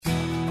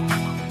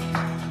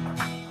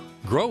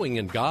growing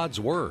in God's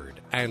Word,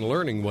 and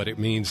learning what it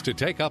means to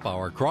take up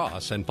our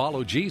cross and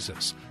follow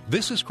Jesus.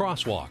 This is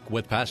Crosswalk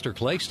with Pastor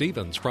Clay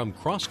Stevens from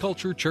Cross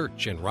Culture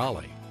Church in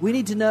Raleigh. We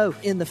need to know,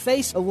 in the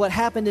face of what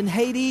happened in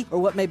Haiti, or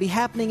what may be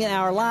happening in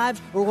our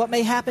lives, or what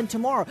may happen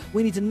tomorrow,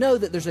 we need to know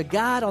that there's a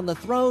God on the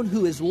throne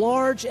who is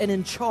large and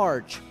in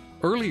charge.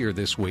 Earlier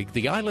this week,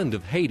 the island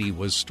of Haiti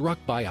was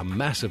struck by a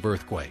massive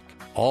earthquake.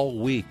 All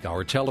week,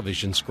 our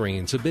television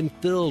screens have been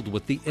filled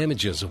with the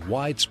images of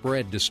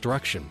widespread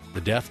destruction.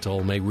 The death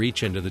toll may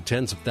reach into the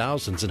tens of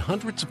thousands, and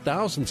hundreds of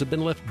thousands have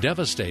been left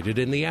devastated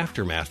in the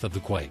aftermath of the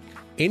quake.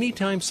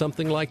 Anytime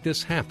something like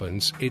this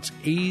happens, it's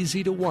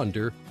easy to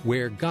wonder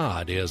where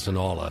God is in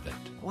all of it.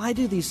 Why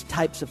do these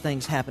types of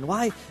things happen?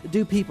 Why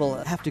do people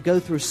have to go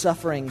through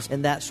sufferings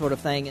and that sort of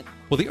thing?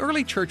 Well, the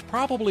early church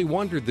probably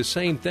wondered the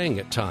same thing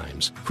at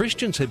times.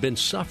 Christians had been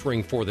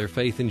suffering for their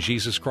faith in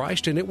Jesus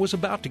Christ, and it was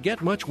about to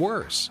get much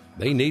worse.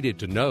 They needed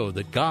to know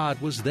that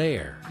God was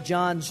there.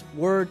 John's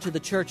word to the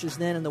churches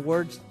then and the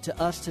words to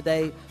us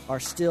today are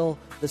still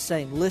the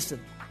same. Listen,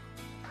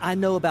 I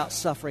know about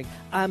suffering.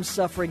 I'm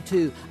suffering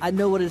too. I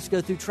know what it is to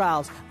go through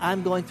trials.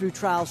 I'm going through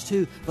trials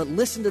too. But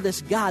listen to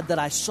this God that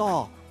I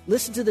saw.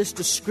 Listen to this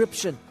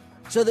description,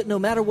 so that no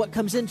matter what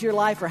comes into your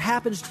life or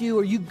happens to you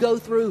or you go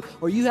through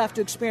or you have to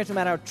experience, no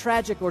matter how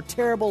tragic or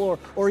terrible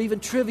or even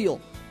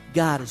trivial,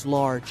 God is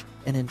large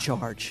and in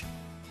charge.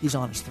 He's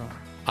on His throne.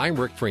 I'm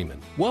Rick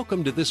Freeman.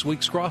 Welcome to this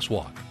week's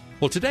Crosswalk.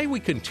 Well, today we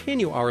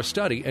continue our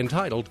study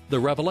entitled The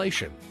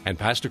Revelation, and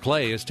Pastor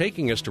Clay is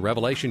taking us to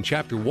Revelation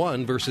chapter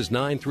 1, verses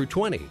 9 through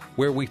 20,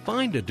 where we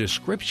find a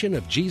description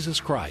of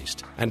Jesus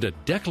Christ and a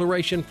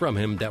declaration from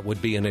Him that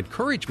would be an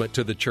encouragement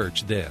to the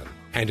church then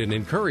and an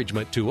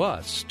encouragement to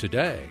us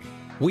today.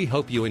 We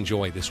hope you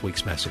enjoy this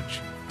week's message.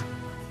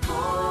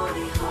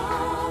 Holy,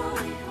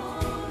 holy,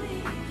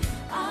 holy,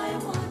 I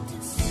want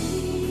to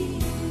see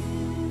you.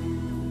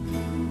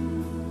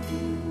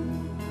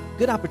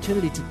 Good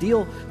opportunity to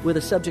deal with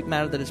a subject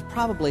matter that is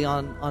probably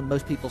on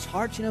most people's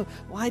hearts. You know,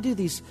 why do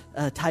these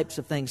types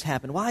of things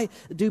happen? Why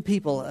do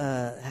people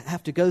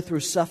have to go through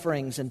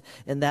sufferings and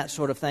that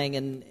sort of thing?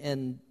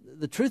 And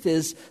the truth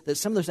is that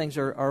some of those things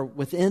are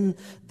within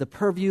the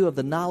purview of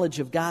the knowledge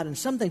of God, and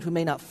some things we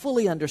may not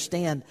fully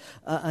understand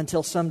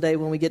until someday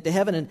when we get to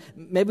heaven. And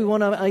maybe we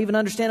won't even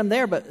understand them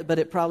there, but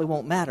it probably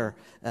won't matter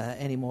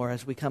anymore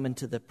as we come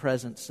into the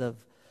presence of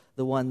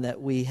the one that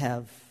we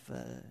have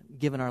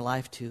given our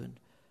life to and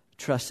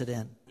trusted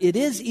in. It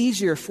is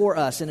easier for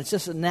us, and it's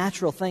just a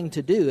natural thing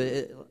to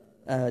do.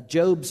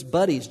 Job's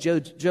buddies,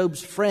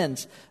 Job's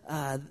friends,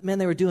 man,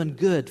 they were doing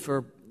good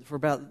for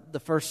about the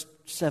first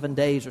 7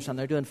 days or something.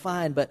 They're doing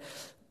fine, but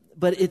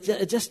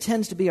it just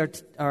tends to be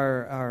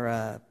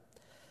our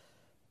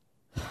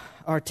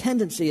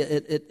tendency.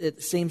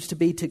 It seems to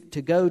be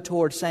to go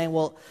towards saying,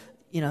 well,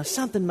 you know,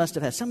 somebody must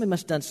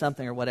have done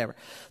something or whatever.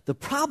 The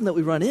problem that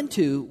we run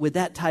into with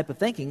that type of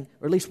thinking,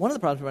 or at least one of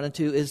the problems we run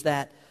into, is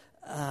that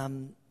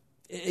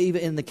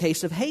even in the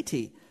case of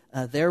Haiti,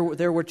 there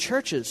were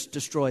churches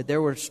destroyed.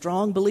 There were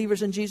strong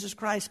believers in Jesus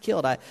Christ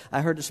killed. I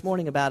heard this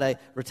morning about a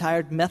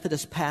retired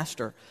Methodist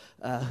pastor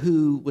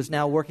who was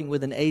now working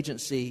with an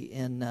agency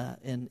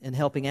in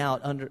helping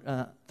out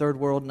under third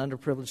world and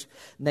underprivileged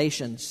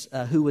nations,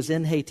 who was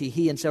in Haiti.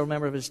 He and several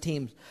members of his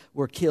team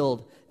were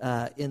killed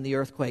in the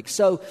earthquake.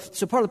 So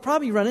part of the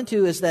problem you run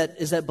into is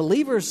that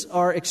believers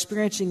are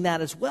experiencing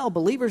that as well.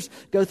 Believers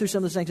go through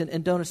some of those things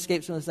and don't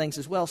escape some of the things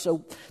as well.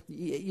 So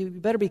you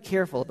better be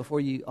careful before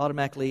you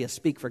automatically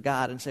speak for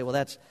God and say, well,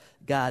 that's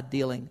God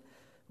dealing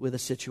with a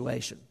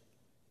situation.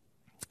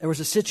 There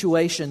was a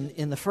situation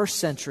in the first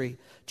century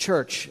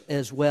church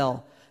as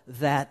well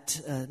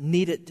that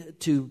needed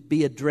to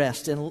be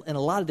addressed in a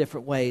lot of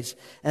different ways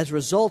as a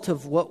result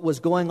of what was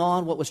going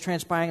on, what was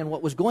transpiring, and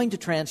what was going to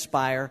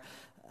transpire.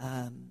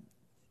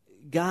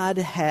 God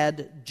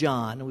had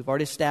John, and we've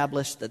already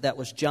established that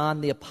was John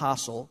the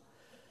Apostle,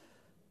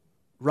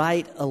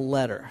 write a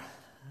letter,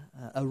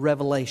 a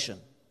revelation,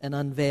 an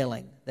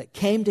unveiling that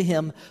came to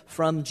him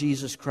from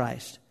Jesus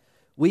Christ.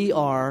 We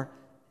are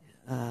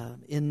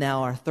in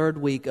now our third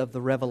week of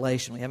the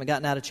Revelation. We haven't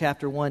gotten out of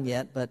chapter 1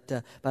 yet,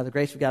 but by the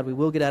grace of God, we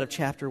will get out of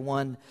chapter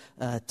 1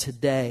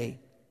 today.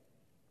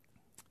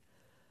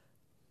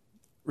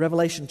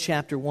 Revelation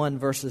chapter 1,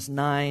 verses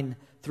 9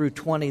 through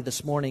 20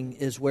 this morning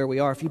is where we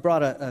are. If you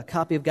brought a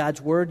copy of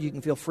God's Word, you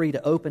can feel free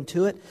to open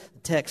to it. The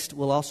text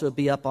will also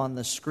be up on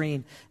the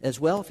screen as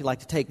well. If you'd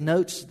like to take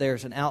notes,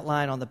 there's an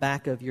outline on the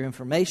back of your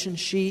information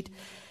sheet.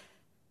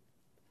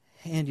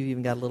 And you've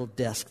even got a little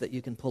desk that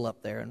you can pull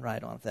up there and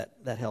write on if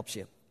that helps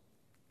you.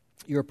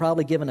 You were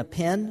probably given a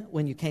pen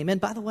when you came in.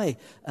 By the way,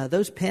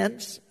 those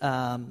pens,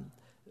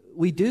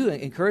 we do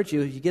encourage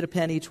you. You get a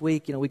pen each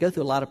week. You know, we go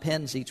through a lot of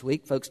pens each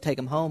week. Folks take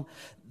them home.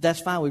 That's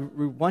fine.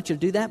 We want you to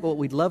do that. But what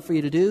we'd love for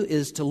you to do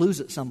is to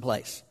lose it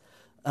someplace.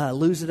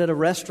 Lose it at a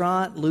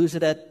restaurant. Lose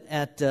it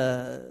at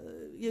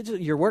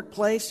your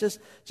workplace.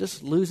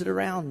 Just lose it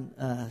around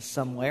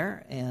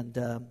somewhere. And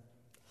there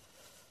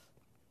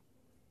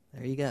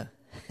you go.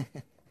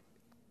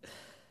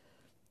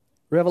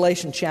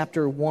 Revelation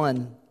chapter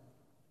 1,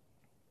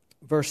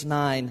 verse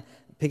 9.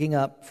 picking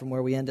up from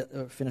where we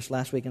finished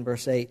last week in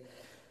verse 8.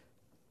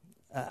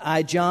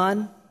 I,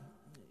 John,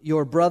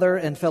 your brother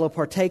and fellow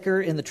partaker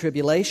in the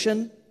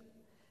tribulation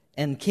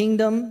and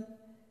kingdom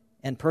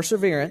and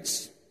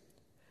perseverance,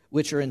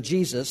 which are in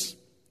Jesus,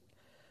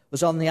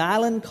 was on the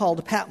island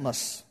called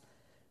Patmos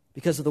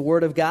because of the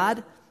word of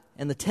God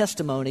and the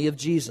testimony of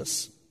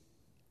Jesus.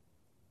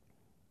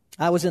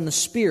 I was in the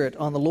Spirit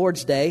on the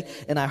Lord's day,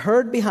 and I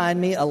heard behind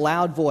me a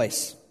loud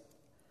voice,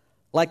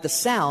 like the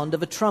sound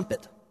of a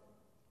trumpet,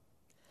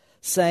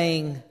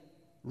 saying,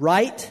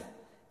 "Write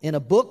in a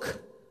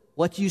book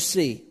what you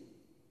see,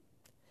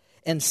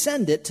 and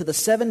send it to the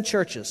 7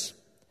 churches,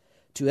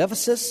 to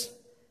Ephesus,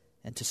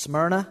 and to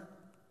Smyrna,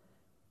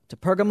 to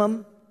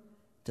Pergamum,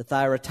 to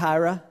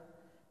Thyatira,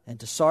 and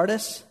to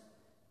Sardis,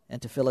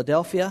 and to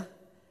Philadelphia,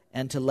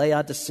 and to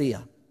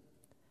Laodicea."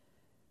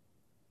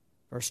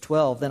 Verse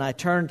 12, then I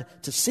turned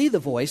to see the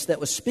voice that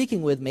was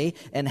speaking with me,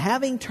 and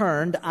having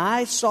turned,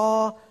 I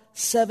saw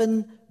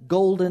 7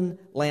 golden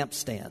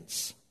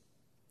lampstands.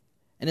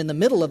 And in the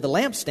middle of the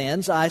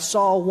lampstands, I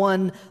saw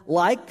one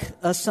like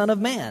a son of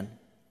man,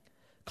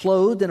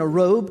 clothed in a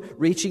robe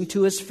reaching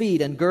to his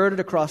feet, and girded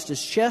across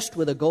his chest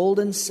with a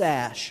golden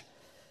sash.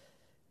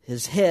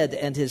 His head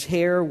and his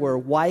hair were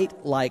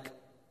white like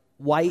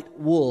white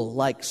wool,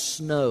 like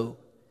snow.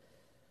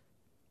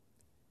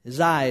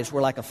 His eyes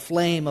were like a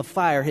flame of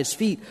fire. His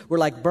feet were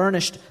like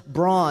burnished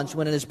bronze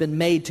when it has been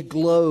made to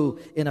glow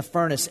in a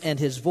furnace. And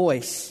his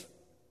voice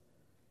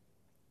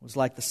was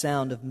like the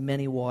sound of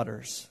many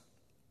waters.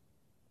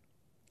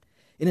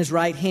 In his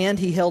right hand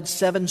he held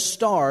 7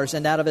 stars,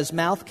 and out of his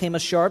mouth came a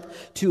sharp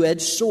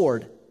 2-edged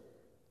sword.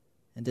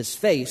 And his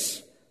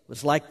face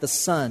was like the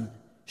sun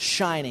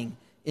shining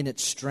in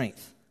its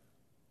strength.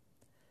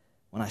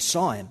 When I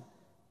saw him,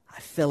 I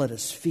fell at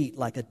his feet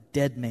like a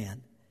dead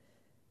man.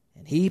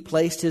 And he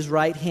placed his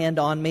right hand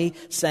on me,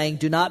 saying,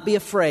 "Do not be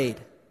afraid.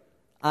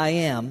 I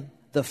am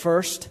the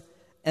first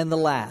and the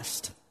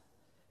last,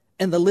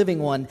 and the living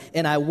one.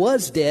 And I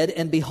was dead,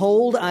 and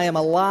behold, I am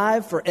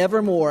alive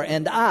forevermore,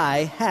 and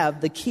I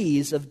have the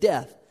keys of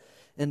death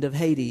and of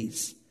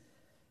Hades.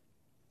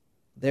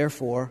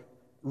 Therefore,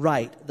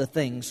 write the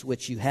things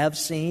which you have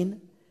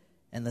seen,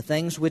 and the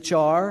things which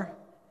are,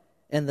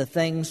 and the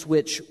things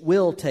which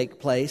will take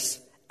place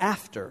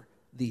after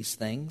these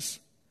things.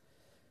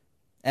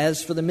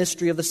 As for the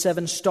mystery of the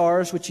 7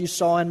 stars which you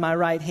saw in my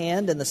right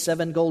hand, and the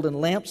 7 golden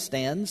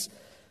lampstands,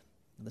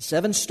 the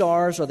 7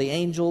 stars are the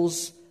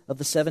angels of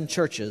the 7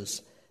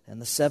 churches, and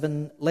the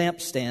 7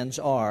 lampstands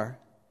are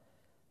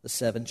the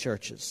 7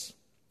 churches."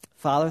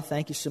 Father,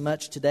 thank you so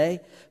much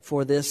today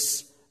for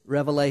this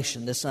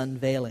revelation, this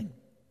unveiling.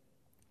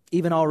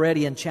 Even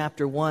already in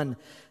chapter 1,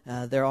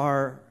 there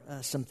are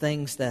some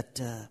things that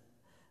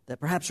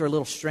perhaps are a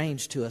little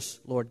strange to us,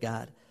 Lord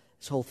God.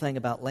 This whole thing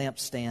about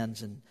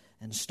lampstands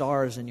and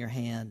stars in your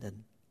hand,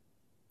 and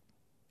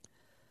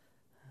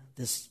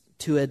this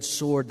 2-edged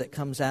sword that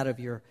comes out of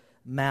your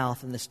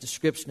mouth, and this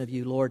description of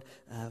you, Lord.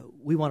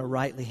 We want to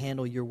rightly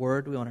handle your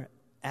word. We want to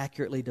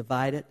accurately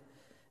divide it,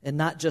 and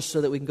not just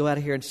so that we can go out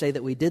of here and say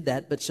that we did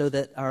that, but so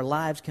that our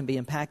lives can be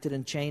impacted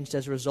and changed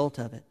as a result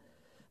of it.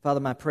 Father,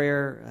 my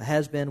prayer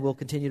has been, will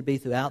continue to be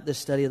throughout this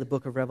study of the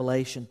book of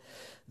Revelation,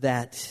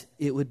 that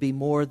it would be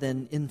more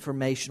than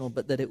informational,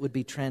 but that it would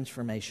be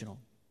transformational.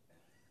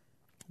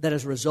 That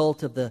as a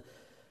result of the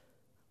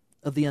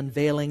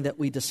unveiling that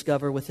we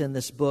discover within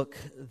this book,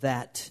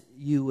 that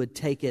you would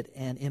take it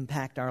and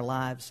impact our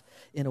lives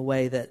in a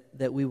way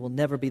that we will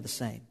never be the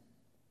same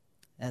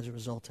as a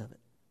result of it.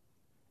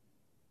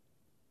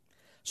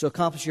 So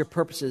accomplish your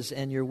purposes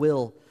and your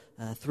will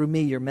through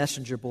me, your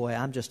messenger boy.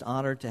 I'm just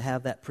honored to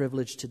have that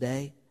privilege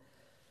today.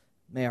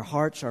 May our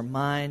hearts, our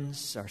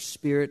minds, our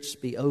spirits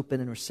be open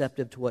and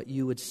receptive to what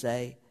you would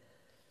say.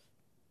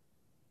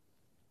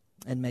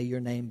 And may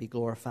your name be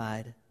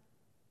glorified.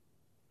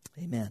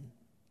 Amen.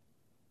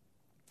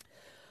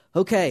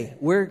 Okay,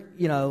 we're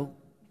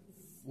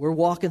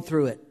walking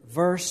through it,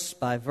 verse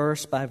by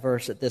verse by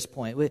verse at this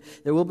point.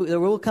 There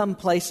will come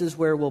places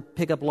where we'll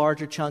pick up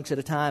larger chunks at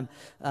a time,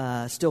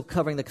 still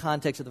covering the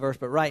context of the verse.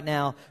 But right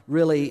now,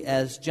 really,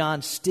 as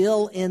John's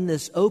still in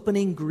this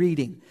opening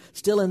greeting,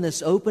 still in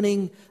this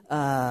opening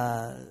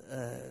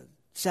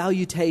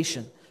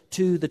salutation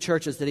to the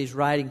churches that he's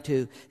writing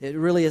to, it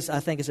really is, I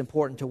think, is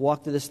important to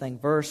walk through this thing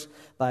verse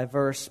by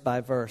verse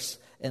by verse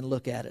and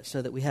look at it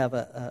so that we have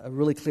a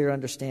really clear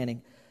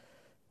understanding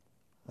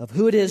of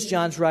who it is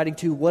John's writing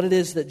to, what it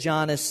is that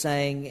John is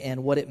saying,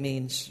 and what it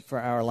means for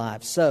our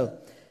lives. So,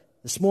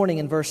 this morning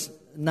in verse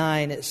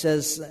 9, it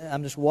says,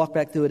 I'm just walk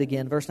back through it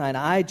again. Verse 9,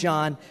 I,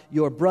 John,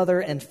 your brother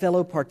and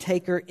fellow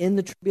partaker in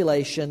the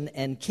tribulation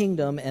and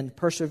kingdom and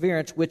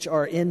perseverance which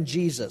are in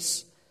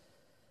Jesus,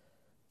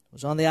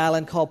 was on the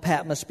island called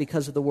Patmos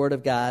because of the word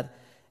of God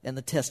and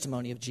the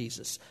testimony of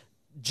Jesus.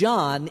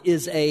 John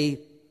is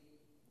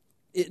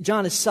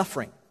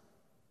suffering.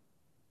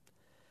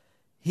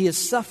 He is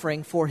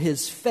suffering for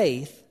his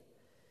faith,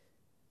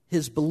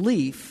 his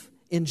belief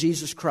in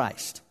Jesus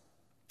Christ.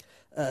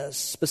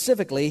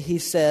 Specifically, he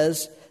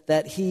says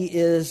that he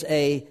is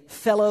a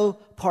fellow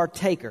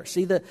partaker.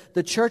 See,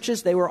 the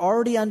churches, they were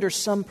already under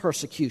some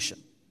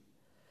persecution.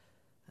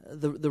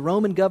 The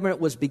Roman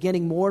government was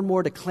beginning more and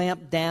more to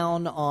clamp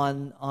down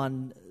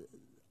on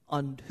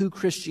who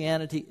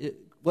Christianity,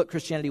 what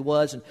Christianity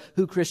was, and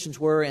who Christians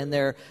were, and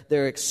their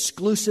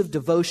exclusive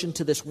devotion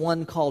to this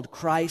one called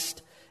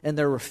Christ, and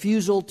their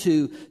refusal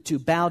to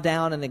bow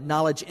down and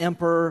acknowledge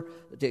emperor,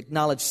 to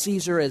acknowledge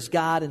Caesar as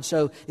God. And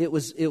so it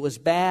was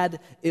bad.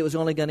 It was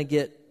only going to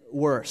get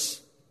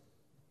worse.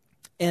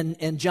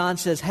 And John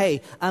says,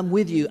 hey, I'm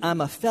with you.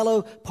 I'm a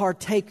fellow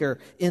partaker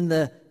in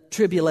the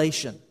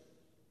tribulation.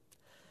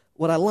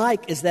 What I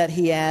like is that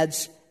he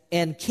adds,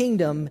 and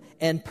kingdom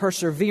and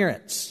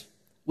perseverance,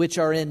 which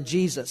are in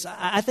Jesus.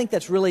 I think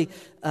that's really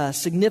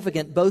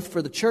significant both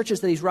for the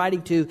churches that he's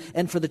writing to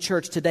and for the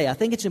church today. I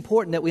think it's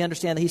important that we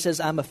understand that he says,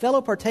 I'm a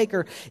fellow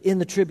partaker in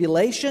the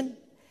tribulation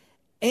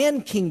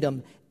and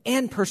kingdom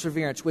and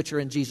perseverance, which are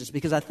in Jesus.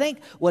 Because I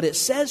think what it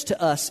says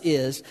to us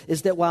is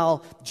that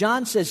while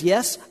John says,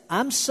 yes,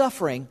 I'm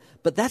suffering,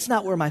 but that's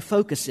not where my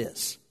focus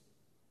is.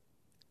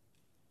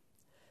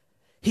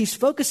 He's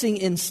focusing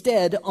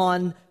instead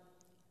on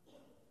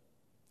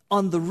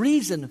the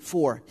reason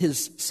for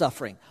his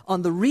suffering,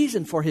 on the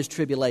reason for his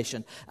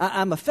tribulation.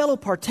 I'm a fellow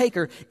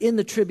partaker in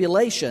the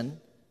tribulation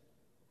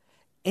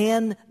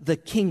and the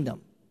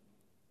kingdom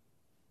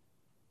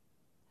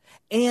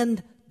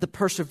and the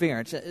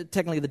perseverance.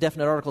 Technically, the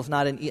definite article is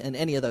not in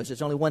any of those.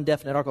 It's only one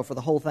definite article for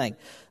the whole thing.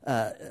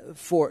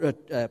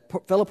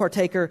 Fellow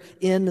partaker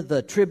in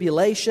the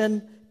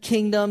tribulation,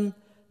 kingdom,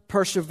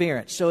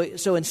 perseverance.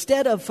 So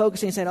instead of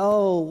focusing and saying,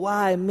 oh,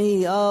 why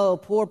me? Oh,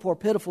 poor,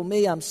 pitiful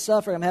me. I'm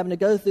suffering. I'm having to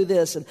go through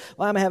this. And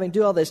why am I having to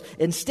do all this?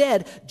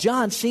 Instead,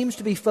 John seems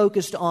to be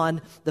focused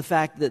on the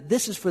fact that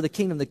this is for the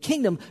kingdom. The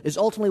kingdom is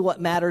ultimately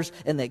what matters,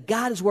 and that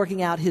God is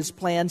working out his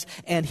plans,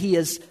 and he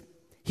is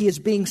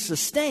being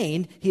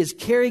sustained. He is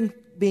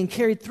being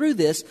carried through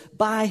this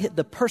by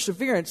the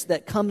perseverance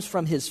that comes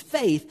from his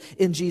faith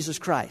in Jesus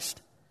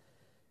Christ.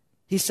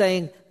 He's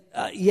saying,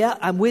 yeah,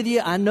 I'm with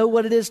you. I know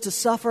what it is to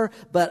suffer,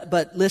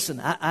 but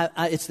listen,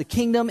 it's the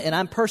kingdom, and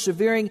I'm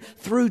persevering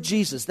through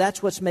Jesus.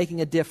 That's what's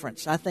making a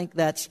difference. I think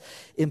that's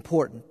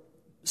important.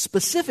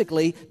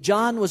 Specifically,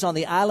 John was on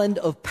the island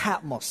of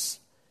Patmos.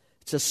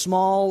 It's a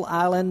small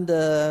island,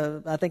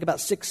 I think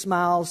about 6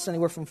 miles,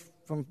 anywhere from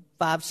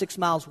 5-6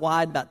 miles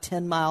wide, about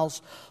 10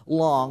 miles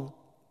long,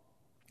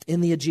 in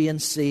the Aegean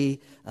Sea,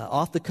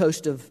 off the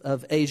coast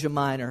of Asia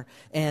Minor.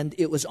 And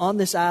it was on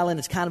this island.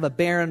 It's kind of a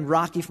barren,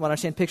 rocky, from what I've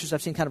seen pictures,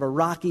 I've seen kind of a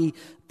rocky,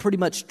 pretty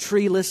much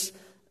treeless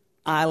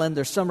island.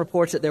 There's some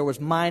reports that there was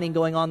mining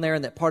going on there,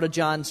 and that part of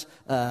John's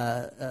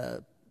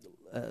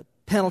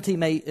penalty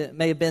may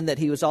have been that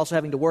he was also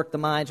having to work the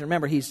mines. And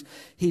remember, he's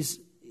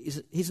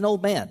an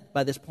old man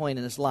by this point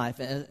in his life,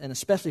 and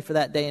especially for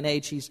that day and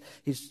age,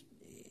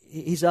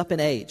 he's up in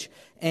age,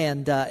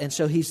 and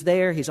so he's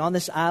there. He's on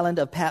this island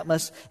of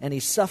Patmos, and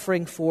he's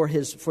suffering for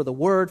the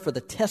word, for the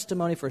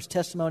testimony, for his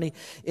testimony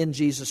in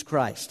Jesus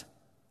Christ.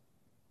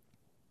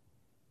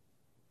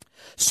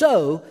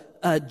 So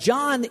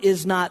John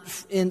is not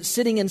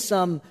sitting in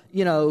some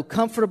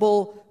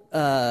comfortable,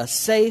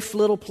 safe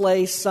little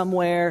place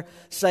somewhere,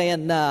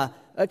 saying,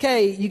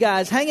 "Okay, you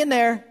guys, hang in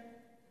there.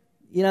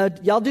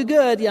 Y'all do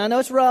good. Yeah, I know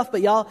it's rough,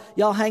 but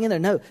y'all hang in there."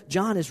 No,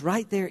 John is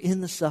right there in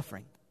the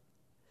suffering.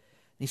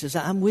 He says,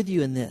 I'm with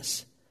you in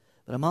this,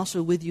 but I'm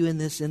also with you in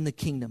this, in the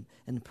kingdom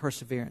and the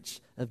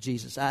perseverance of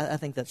Jesus. I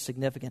think that's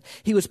significant.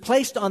 He was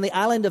placed on the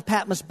island of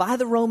Patmos by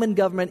the Roman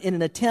government in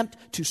an attempt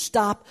to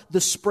stop the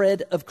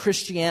spread of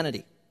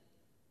Christianity.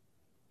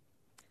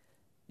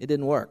 It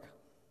didn't work.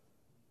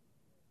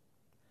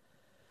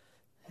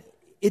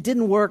 It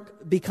didn't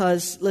work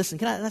because, listen,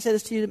 can I say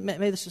this to you?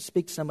 Maybe this will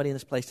speak to somebody in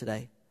this place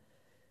today.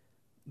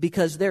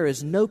 Because there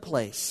is no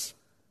place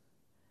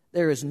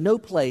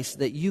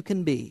that you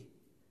can be,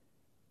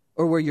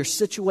 or where your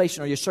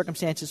situation or your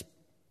circumstances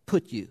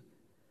put you,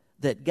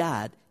 that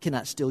God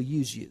cannot still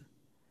use you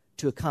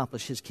to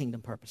accomplish his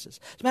kingdom purposes.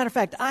 As a matter of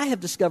fact, I have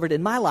discovered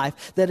in my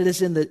life that it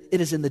is in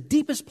the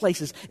deepest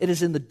places, it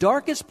is in the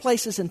darkest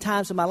places and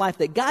times of my life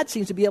that God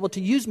seems to be able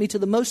to use me to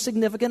the most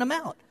significant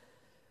amount.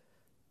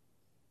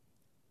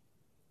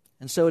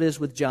 And so it is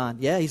with John.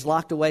 Yeah, he's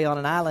locked away on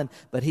an island,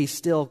 but he's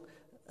still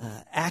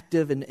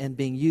active and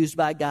being used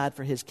by God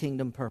for his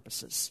kingdom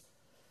purposes.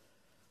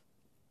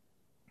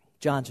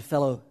 John's a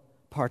fellow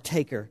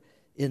partaker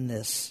in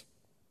this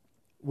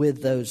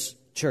with those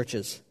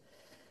churches.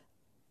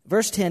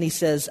 Verse 10, he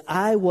says,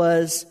 I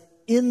was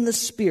in the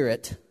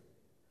Spirit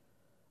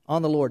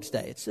on the Lord's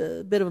Day. It's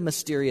a bit of a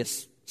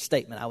mysterious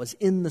statement. I was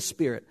in the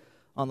Spirit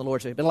on the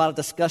Lord's Day. There's been a lot of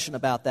discussion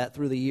about that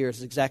through the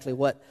years, exactly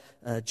what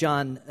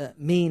John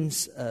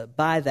means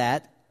by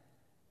that.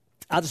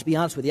 I'll just be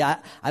honest with you.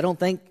 I don't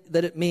think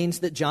that it means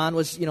that John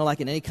was, like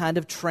in any kind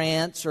of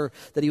trance, or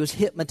that he was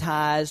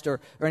hypnotized or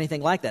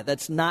anything like that.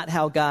 That's not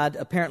how God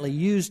apparently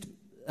used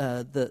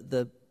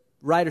the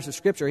writers of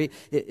Scripture.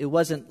 It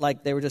wasn't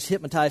like they were just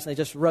hypnotized and they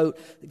just wrote.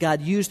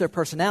 God used their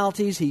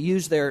personalities. He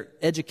used their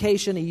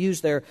education. He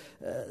used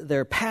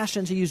their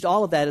passions. He used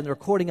all of that in the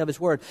recording of His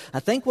Word. I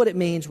think what it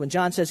means when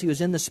John says he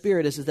was in the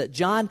Spirit is that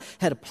John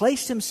had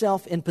placed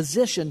himself in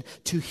position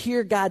to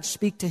hear God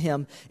speak to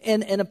him,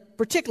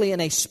 particularly in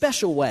a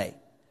special way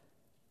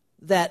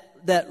that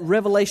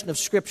revelation of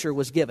Scripture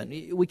was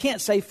given. We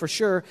can't say for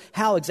sure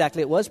how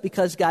exactly it was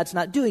because God's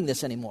not doing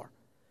this anymore.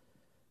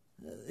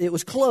 It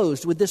was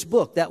closed with this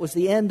book. That was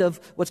the end of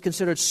what's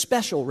considered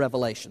special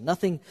revelation.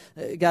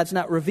 God's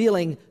not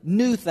revealing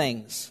new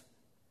things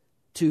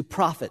to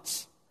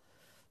prophets.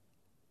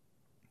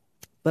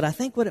 But I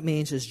think what it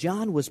means is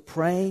John was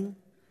praying.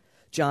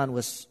 John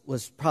was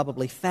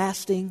probably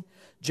fasting.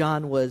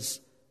 John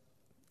was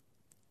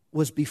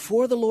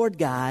before the Lord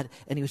God,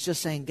 and he was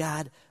just saying,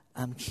 God,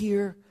 I'm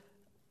here.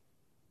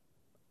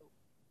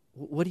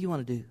 What do you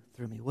want to do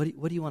through me?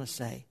 What do you want to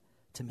say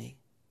to me?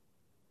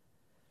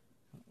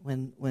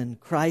 When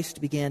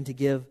Christ began to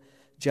give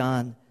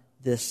John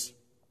this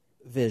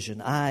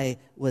vision, I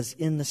was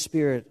in the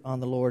Spirit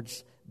on the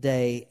Lord's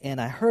day, and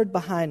I heard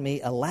behind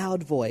me a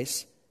loud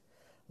voice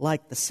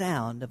like the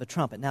sound of a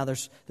trumpet. Now,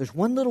 there's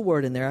one little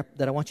word in there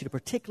that I want you to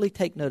particularly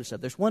take notice of.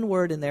 There's one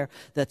word in there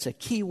that's a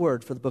key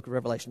word for the book of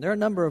Revelation. There are a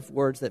number of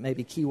words that may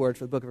be key words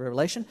for the book of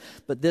Revelation,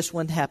 but this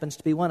one happens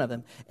to be one of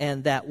them.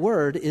 And that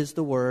word is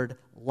the word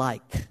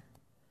like.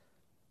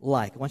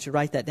 Like. I want you to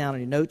write that down on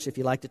your notes if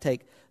you like to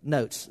take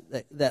notes.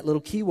 That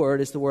little key word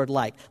is the word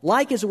like.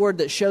 Like is a word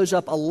that shows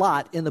up a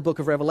lot in the book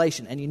of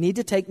Revelation, and you need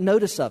to take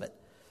notice of it.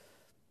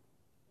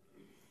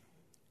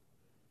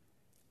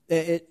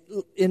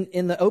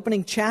 In the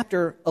opening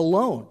chapter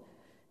alone,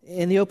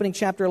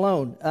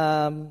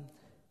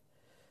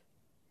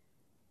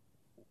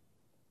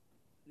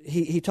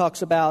 he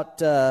talks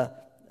about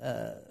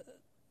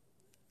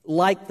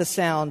like the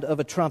sound of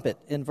a trumpet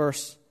in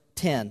verse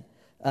 10.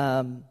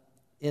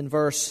 In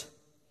verse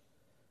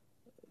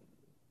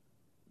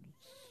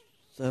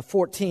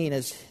 14,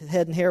 his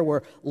head and hair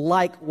were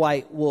like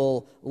white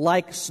wool,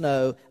 like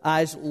snow,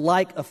 eyes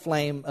like a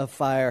flame of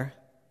fire.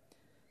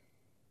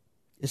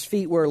 His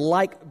feet were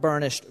like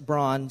burnished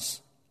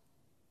bronze.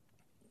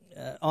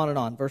 On and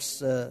on.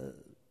 Verse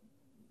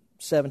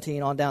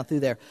 17, on down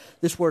through there.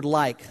 This word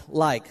like.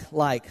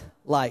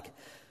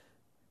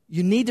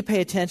 You need to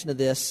pay attention to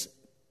this,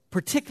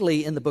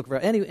 particularly in the book of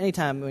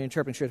anytime when you're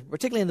interpreting Scripture,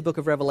 particularly in the book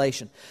of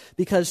Revelation.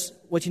 Because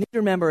what you need to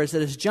remember is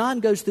that as John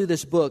goes through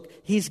this book,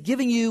 he's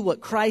giving you what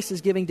Christ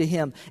is giving to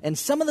him. And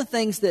some of the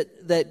things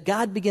that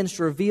God begins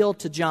to reveal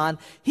to John,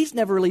 he's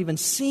never really even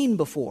seen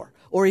before.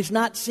 Or he's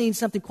not seen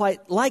something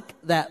quite like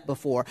that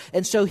before.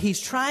 And so he's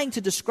trying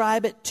to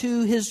describe it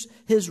to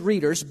his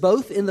readers,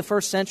 both in the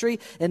first century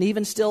and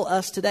even still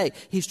us today.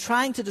 He's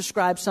trying to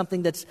describe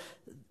something that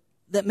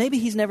maybe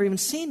he's never even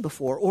seen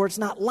before, or it's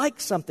not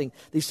like something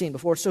that he's seen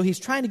before. So he's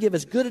trying to give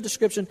as good a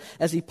description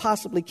as he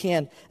possibly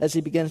can as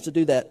he begins to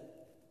do that.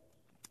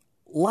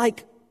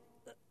 Like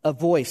a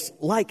voice,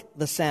 like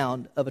the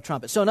sound of a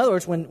trumpet. So in other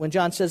words, when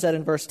John says that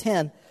in verse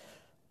 10,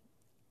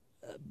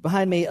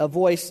 behind me a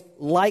voice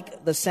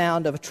like the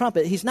sound of a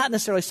trumpet, he's not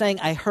necessarily saying,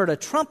 I heard a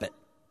trumpet.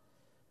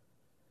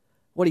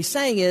 What he's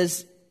saying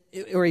is,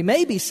 or he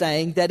may be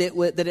saying that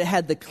it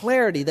had the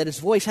clarity, that his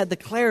voice had the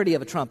clarity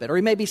of a trumpet. Or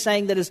he may be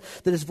saying that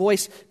his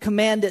voice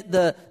commanded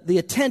the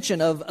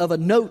attention of a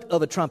note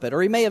of a trumpet.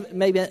 Or he may have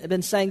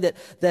been saying that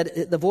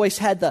the voice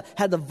had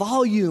the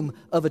volume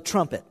of a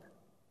trumpet.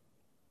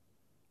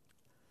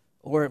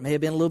 Or it may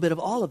have been a little bit of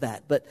all of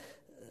that. But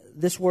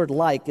this word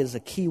like is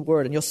a key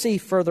word. And you'll see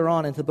further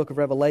on into the book of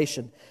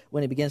Revelation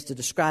when he begins to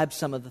describe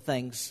some of the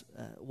things,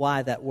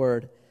 why that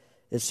word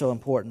is so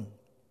important.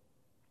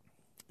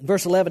 In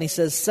verse 11, he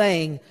says,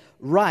 saying,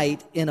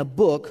 write in a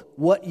book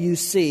what you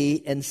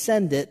see and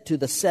send it to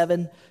the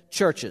 7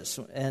 churches.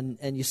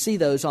 And you see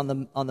those on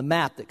the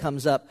map that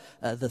comes up,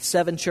 the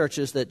 7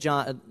 churches that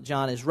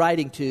John is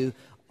writing to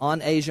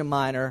on Asia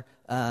Minor,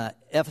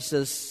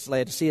 Ephesus,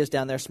 Laodicea is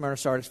down there, Smyrna,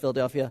 Sardis,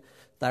 Philadelphia,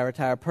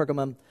 Thyatira,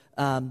 Pergamum.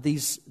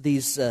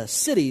 These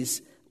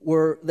cities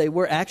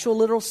were actual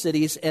literal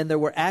cities, and there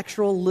were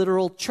actual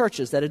literal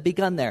churches that had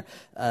begun there.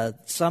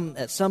 At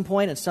some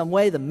point, in some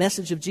way, the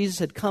message of Jesus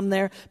had come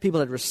there.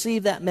 People had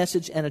received that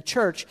message, and a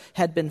church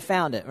had been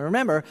founded. And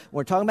remember, when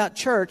we're talking about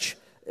church,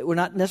 we're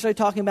not necessarily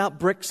talking about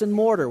bricks and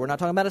mortar. We're not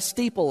talking about a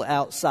steeple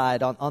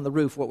outside on the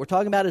roof. What we're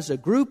talking about is a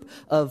group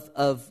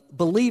of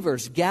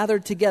believers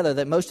gathered together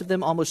that most of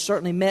them almost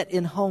certainly met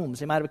in homes.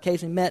 They might have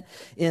occasionally met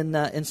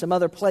in some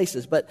other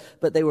places. But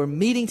they were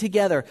meeting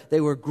together.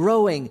 They were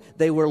growing.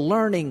 They were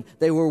learning.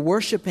 They were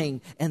worshiping.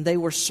 And they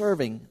were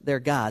serving their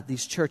God.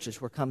 These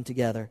churches were come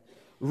together.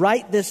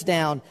 Write this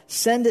down.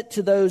 Send it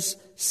to those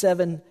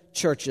 7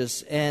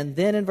 churches. And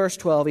then in verse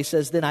 12 he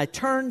says, then I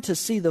turned to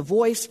see the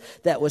voice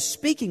that was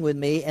speaking with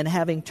me, and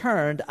having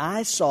turned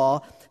I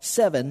saw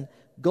 7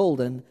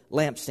 golden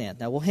lampstands.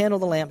 Now we'll handle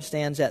the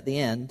lampstands at the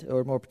end,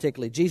 or more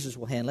particularly Jesus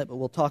will handle it, but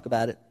we'll talk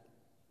about it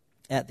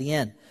at the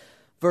end.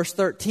 Verse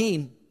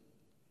 13,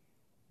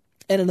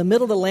 And in the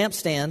middle of the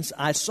lampstands,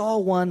 I saw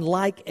one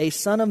like a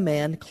son of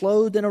man,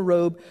 clothed in a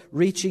robe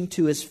reaching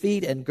to his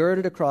feet and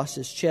girded across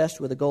his chest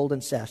with a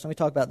golden sash. Let me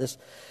talk about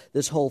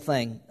this whole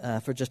thing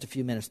for just a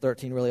few minutes,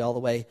 13 really all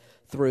the way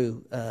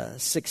through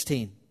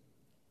 16.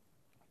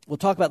 We'll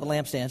talk about the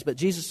lampstands, but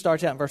Jesus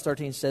starts out in verse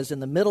 13 and says,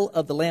 in the middle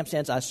of the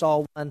lampstands, I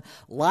saw one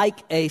like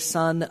a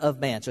son of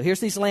man. So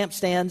here's these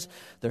lampstands.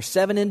 There's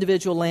 7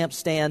 individual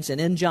lampstands, and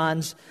in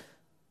John's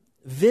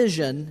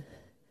vision,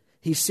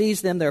 he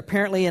sees them. They're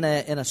apparently in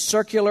a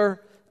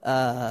circular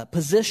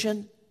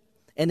position.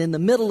 And in the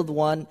middle of the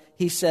one,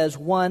 he says,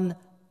 one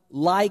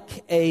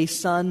like a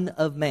son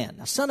of man.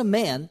 Now, son of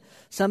man,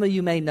 some of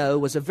you may know,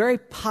 was a very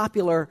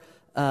popular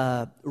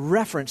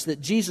reference that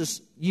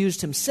Jesus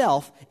used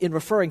himself in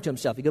referring to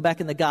himself. You go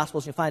back in the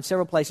Gospels, you'll find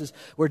several places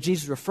where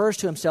Jesus refers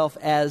to himself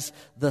as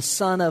the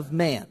Son of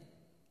Man.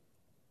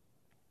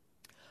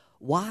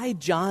 Why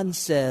John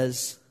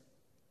says,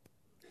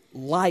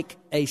 like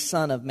a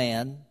son of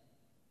man,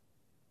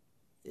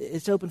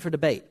 it's open for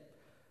debate.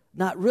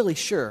 Not really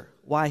sure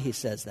why he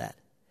says that.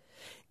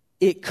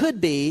 It could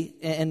be,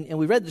 and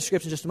we read the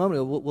description just a moment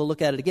ago, we'll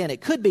look at it again.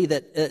 It could be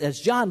that as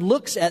John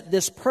looks at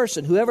this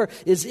person, whoever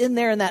is in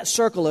there in that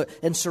circle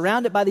and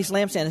surrounded by these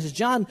lampstands, as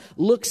John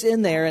looks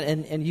in there,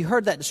 and you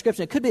heard that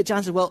description, it could be that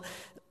John said, well,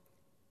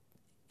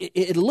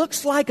 it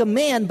looks like a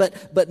man,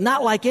 but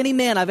not like any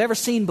man I've ever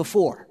seen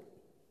before.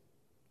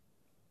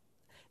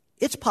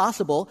 It's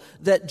possible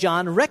that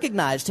John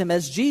recognized him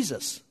as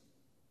Jesus,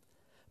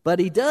 but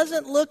he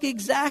doesn't look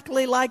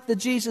exactly like the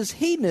Jesus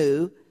he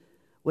knew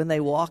when they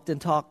walked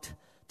and talked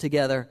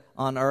together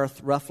on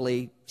earth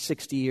roughly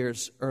 60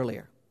 years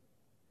earlier.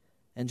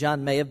 And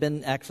John may have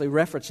been actually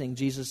referencing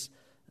Jesus'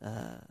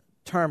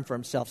 term for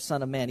himself,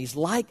 Son of Man. He's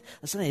like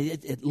a son.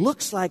 It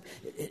looks like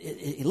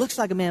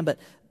a man, but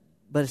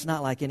it's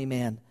not like any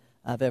man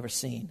I've ever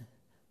seen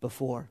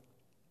before.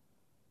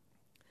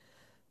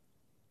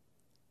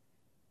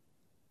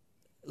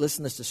 Listen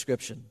to this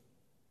description.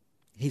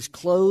 He's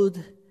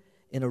clothed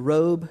in a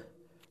robe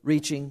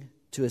reaching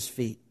to his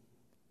feet,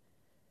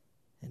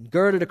 and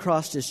girded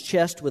across his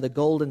chest with a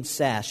golden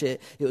sash.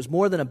 It was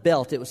more than a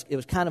belt. It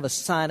was kind of a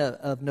sign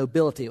of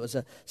nobility. It was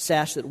a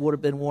sash that would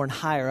have been worn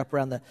higher up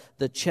around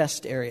the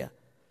chest area.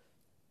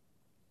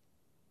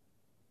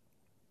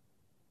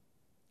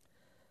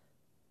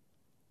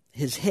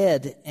 His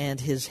head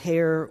and his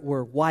hair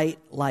were white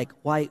like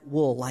white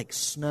wool, like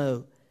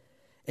snow.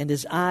 And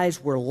his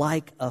eyes were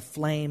like a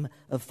flame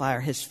of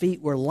fire. His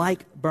feet were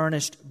like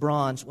burnished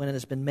bronze when it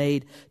has been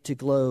made to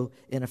glow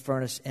in a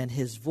furnace. And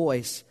his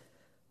voice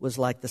was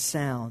like the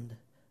sound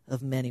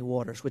of many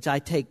waters, which I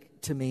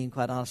take to mean,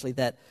 quite honestly,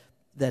 that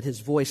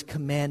his voice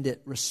commanded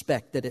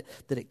respect, that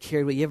it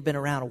carried. You ever been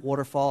around a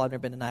waterfall? I've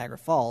never been to Niagara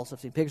Falls. I've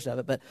seen pictures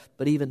of it,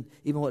 but even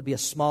what would be a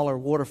smaller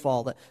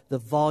waterfall, the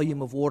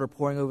volume of water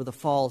pouring over the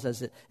falls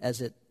as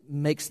it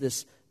makes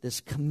this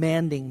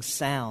commanding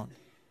sound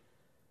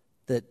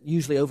that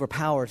usually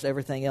overpowers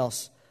everything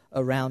else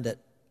around it.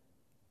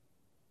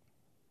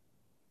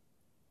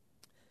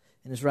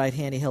 In his right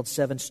hand he held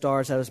 7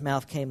 stars. Out of his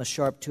mouth came a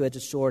sharp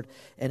 2-edged sword,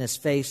 and his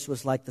face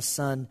was like the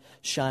sun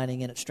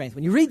shining in its strength.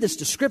 When you read this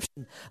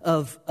description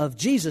of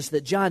Jesus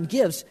that John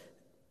gives,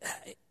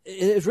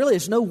 it really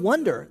is no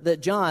wonder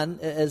that John,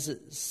 as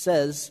it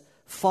says,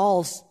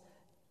 falls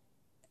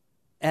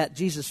at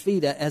Jesus'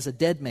 feet as a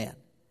dead man.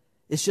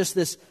 It's just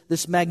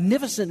this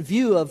magnificent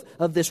view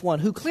of this one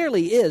who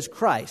clearly is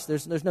Christ.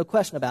 There's no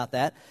question about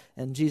that.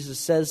 And Jesus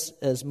says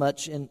as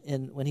much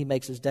in when he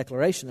makes his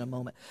declaration in a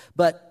moment.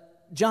 But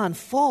John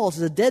falls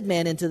as a dead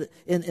man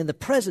in the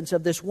presence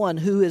of this one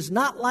who is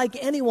not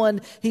like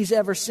anyone he's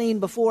ever seen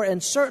before,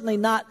 and certainly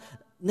not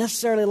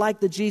necessarily like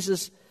the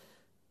Jesus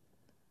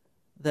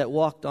that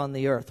walked on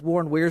the earth.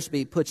 Warren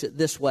Wiersbe puts it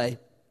this way.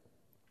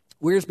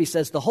 Wiersbe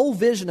says, the whole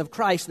vision of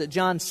Christ that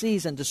John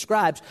sees and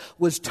describes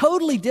was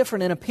totally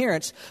different in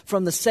appearance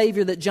from the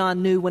Savior that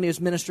John knew when he was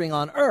ministering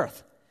on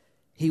earth.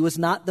 He was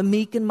not the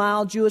meek and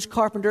mild Jewish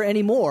carpenter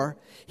anymore.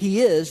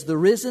 He is the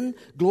risen,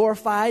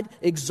 glorified,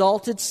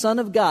 exalted Son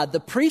of God,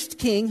 the priest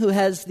king who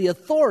has the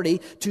authority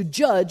to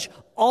judge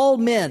all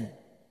men.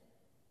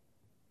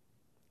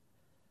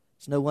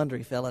 It's no wonder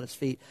he fell at his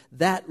feet.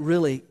 That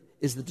really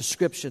is the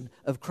description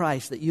of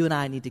Christ that you and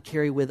I need to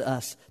carry with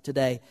us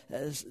today.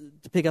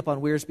 To pick up on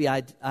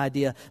Wiersbe's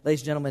idea,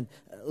 ladies and gentlemen,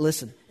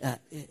 listen,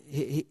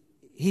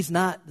 he's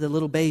not the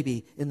little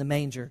baby in the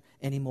manger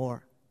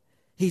anymore.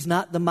 He's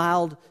not the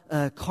mild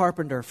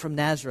carpenter from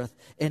Nazareth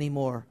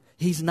anymore.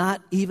 He's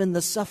not even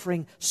the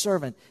suffering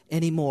servant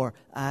anymore.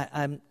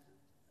 I'm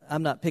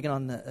not picking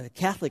on the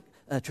Catholic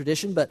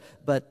tradition, but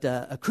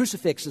a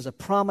crucifix is a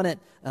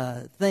prominent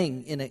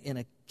thing in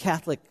a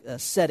Catholic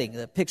setting,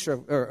 a picture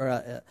of,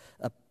 or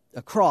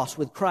a cross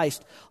with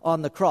Christ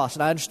on the cross.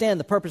 And I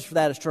understand the purpose for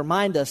that is to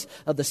remind us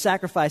of the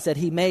sacrifice that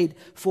he made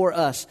for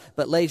us.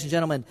 But ladies and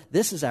gentlemen,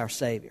 this is our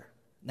Savior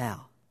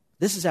now.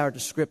 This is our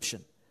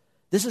description.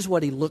 This is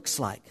what he looks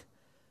like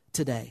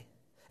today.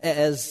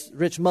 As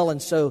Rich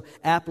Mullins so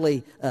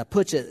aptly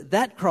puts it,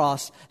 that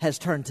cross has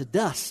turned to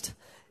dust,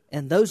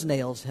 and those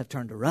nails have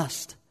turned to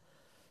rust.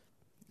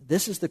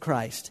 This is the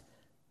Christ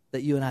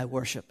that you and I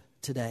worship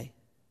today.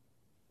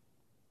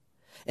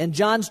 And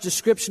John's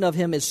description of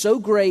him is so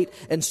great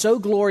and so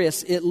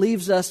glorious, it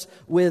leaves us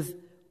with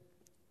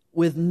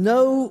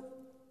no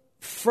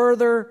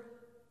further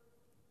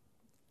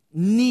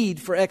need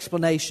for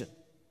explanation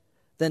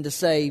than to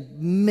say,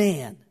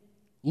 man,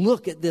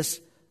 look at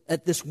this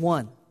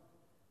one.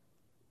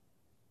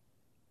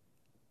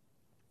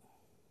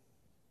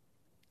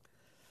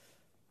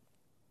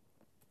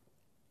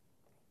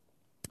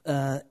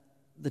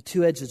 The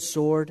two-edged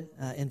sword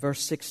in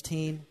verse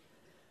 16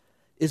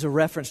 is a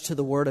reference to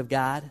the Word of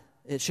God.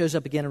 It shows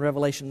up again in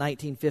Revelation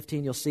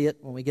 19:15. You'll see it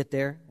when we get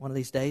there one of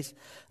these days.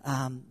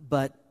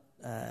 But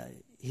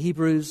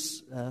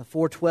Hebrews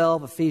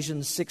 4:12,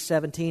 Ephesians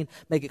 6:17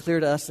 make it clear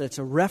to us that it's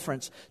a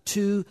reference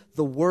to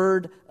the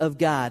Word of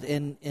God.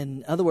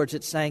 In other words,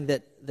 it's saying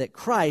that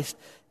Christ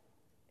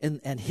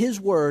and His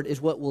Word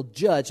is what will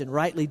judge and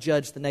rightly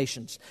judge the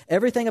nations.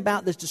 Everything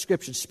about this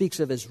description speaks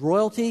of His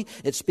royalty,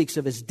 it speaks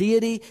of His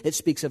deity, it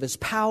speaks of His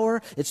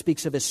power, it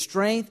speaks of His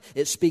strength,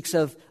 it speaks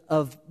of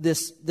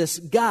this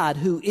God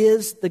who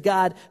is the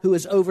God who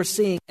is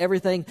overseeing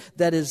everything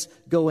that is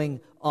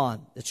going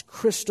on. It's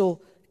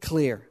crystal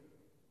clear.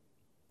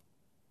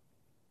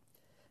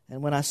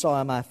 And when I saw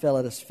Him, I fell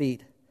at His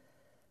feet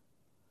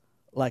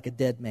like a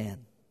dead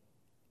man.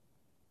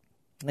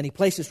 And He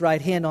placed His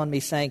right hand on me,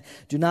 saying,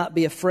 "Do not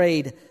be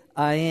afraid,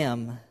 I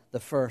am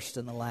the first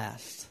and the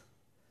last."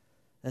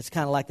 That's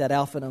kind of like that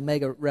Alpha and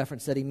Omega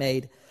reference that He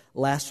made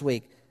last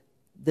week.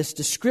 This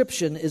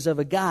description is of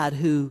a God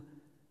who's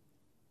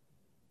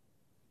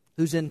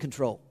in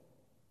control.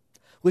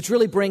 Which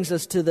really brings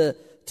us to the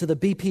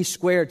BP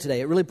squared today.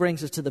 It really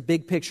brings us to the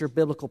big picture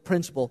biblical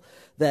principle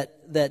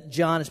that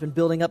John has been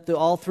building up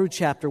all through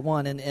chapter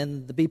 1.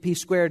 And the BP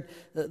squared,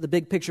 the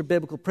big picture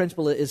biblical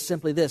principle is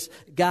simply this: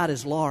 God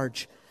is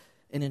large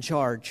and in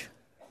charge.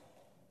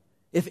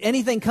 If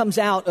anything comes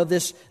out of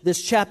this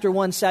chapter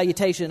 1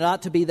 salutation, it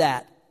ought to be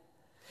that.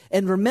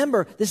 And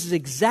remember, this is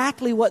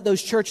exactly what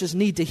those churches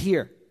need to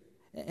hear.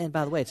 And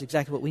by the way, it's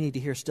exactly what we need to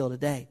hear still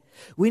today.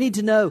 We need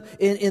to know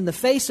in the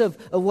face of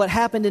what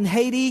happened in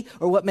Haiti,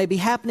 or what may be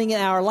happening in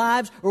our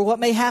lives, or what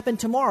may happen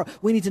tomorrow,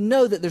 we need to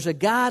know that there's a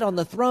God on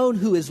the throne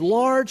who is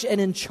large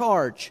and in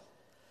charge.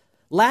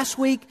 Last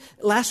week,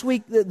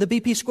 the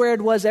BP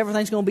squared was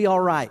everything's going to be all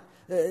right,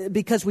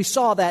 because we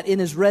saw that in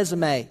his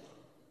resume,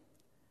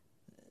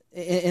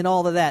 in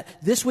all of that.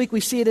 This week we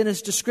see it in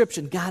his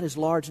description. God is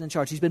large and in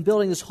charge. He's been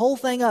building this whole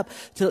thing up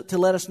to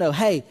let us know,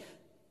 hey,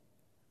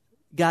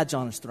 God's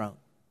on His throne.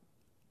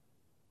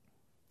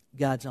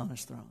 God's on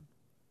His throne.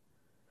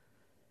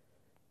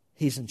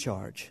 He's in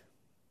charge.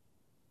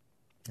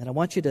 And I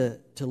want you to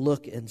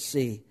look and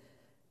see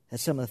at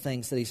some of the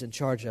things that He's in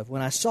charge of.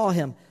 When I saw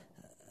Him,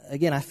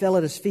 again, I fell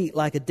at His feet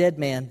like a dead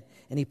man,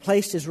 and He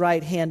placed His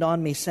right hand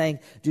on me, saying,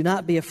 "Do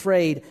not be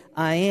afraid,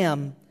 I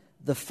am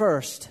the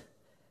first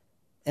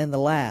and the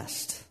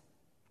last,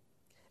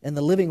 and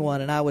the living one,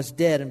 and I was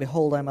dead, and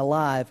behold, I'm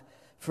alive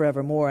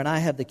forevermore, and I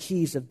have the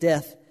keys of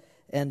death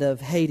and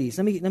of Hades."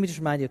 Let me just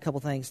remind you a couple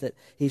things that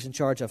He's in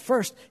charge of.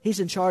 First, He's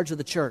in charge of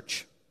the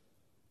church.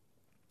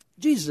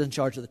 Jesus is in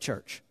charge of the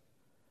church.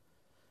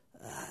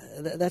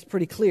 That's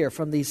pretty clear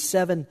from these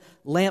 7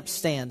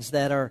 lampstands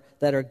that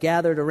are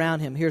gathered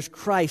around Him. Here's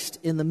Christ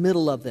in the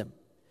middle of them.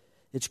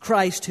 It's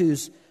Christ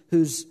who's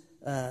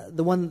the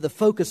one, the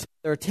focus of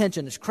their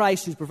attention. It's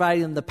Christ who's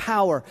providing them the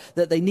power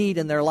that they need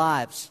in their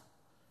lives.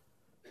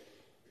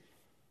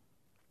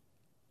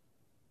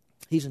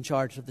 He's in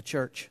charge of the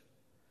church.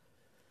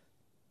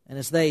 And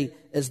as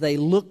they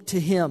look to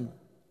Him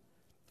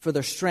for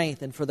their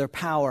strength and for their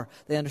power,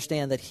 they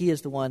understand that He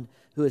is the one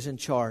who is in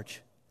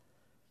charge.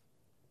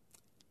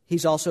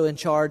 He's also in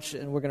charge,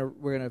 and we're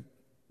going to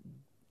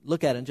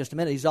look at it in just a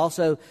minute. He's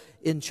also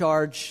in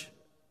charge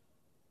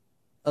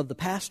of the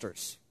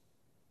pastors,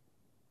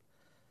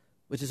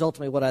 which is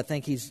ultimately what I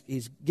think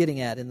he's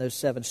getting at in those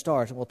 7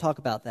 stars, and we'll talk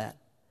about that.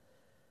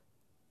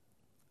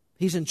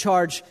 He's in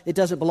charge. It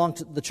doesn't belong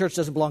to the church.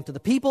 Doesn't belong to the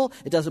people.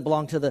 It doesn't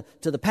belong to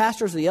the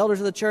pastors, the elders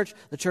of the church.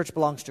 The church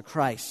belongs to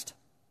Christ.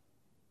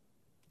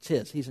 It's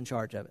His. He's in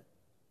charge of it.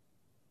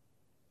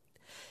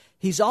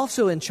 He's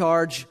also in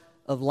charge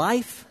of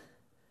life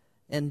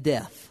and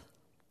death.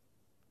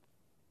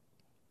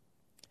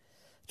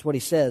 That's what He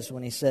says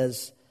when He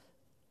says,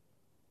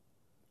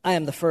 "I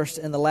am the first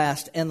and the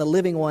last, and the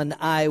living one.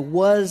 I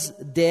was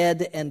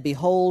dead, and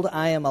behold,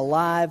 I am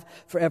alive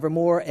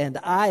forevermore, and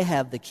I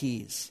have the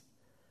keys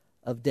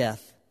of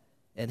death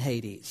and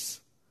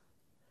Hades."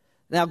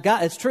 Now,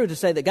 God, it's true to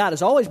say that God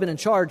has always been in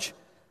charge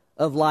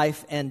of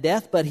life and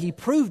death, but He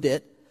proved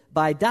it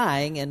by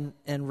dying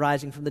and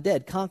rising from the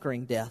dead,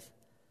 conquering death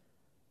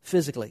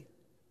physically.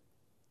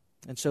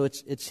 And so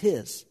it's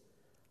His.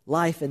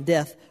 Life and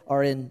death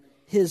are in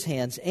His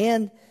hands.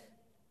 And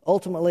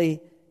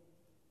ultimately,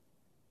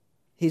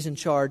 He's in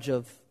charge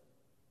of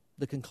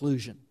the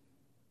conclusion.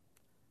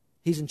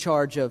 He's in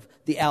charge of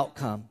the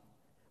outcome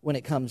when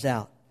it comes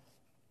out.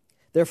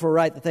 Therefore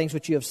write the things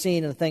which you have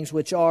seen, and the things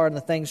which are, and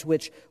the things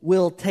which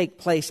will take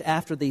place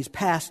after these,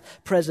 past,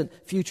 present,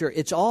 future.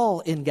 It's all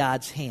in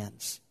God's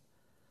hands.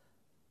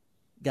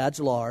 God's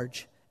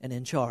large and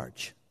in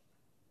charge.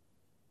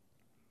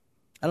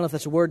 I don't know if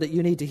that's a word that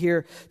you need to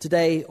hear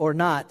today or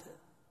not.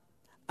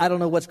 I don't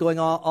know what's going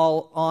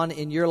on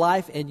in your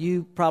life, and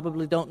you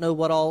probably don't know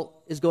what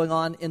all is going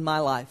on in my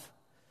life.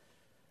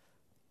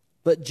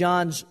 But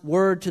John's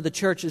word to the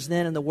churches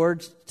then and the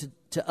words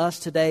to us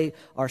today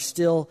are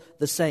still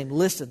the same.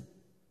 Listen,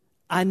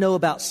 I know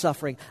about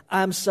suffering.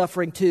 I'm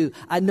suffering too.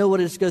 I know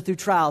what it is to go through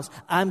trials.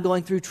 I'm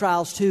going through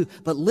trials too.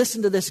 But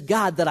listen to this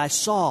God that I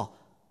saw.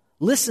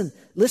 Listen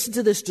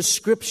to this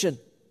description.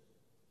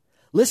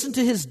 Listen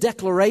to His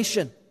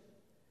declaration.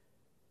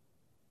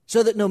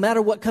 So that no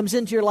matter what comes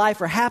into your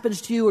life or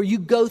happens to you or you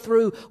go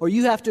through or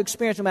you have to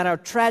experience, no matter how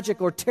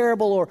tragic or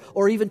terrible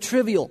or even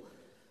trivial,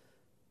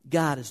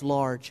 God is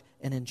large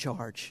and in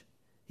charge.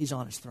 He's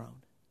on His throne.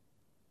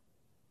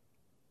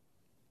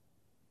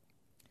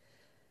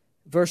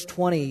 Verse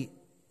 20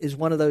 is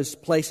one of those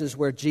places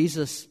where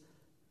Jesus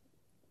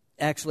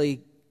actually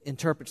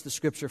interprets the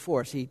Scripture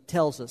for us. He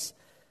tells us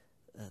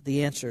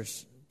the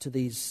answers to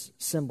these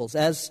symbols.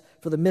 As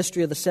for the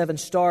mystery of the 7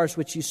 stars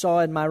which you saw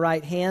in my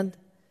right hand,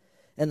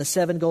 and the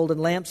 7 golden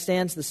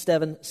lampstands, the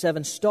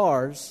seven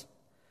stars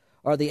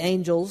are the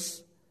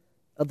angels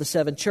of the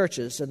 7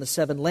 churches, and the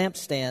 7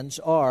 lampstands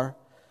are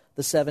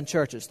the 7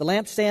 churches. The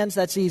lampstands,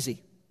 that's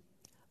easy.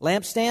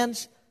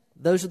 Lampstands,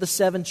 those are the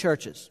 7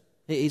 churches.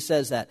 He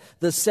says that.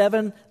 The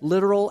 7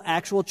 literal,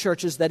 actual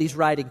churches that he's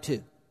writing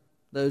to.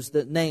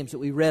 The names that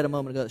we read a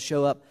moment ago that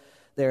show up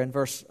there in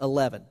verse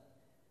 11.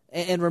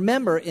 And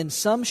remember, in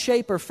some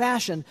shape or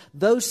fashion,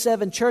 those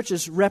 7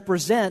 churches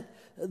represent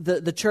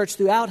the church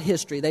throughout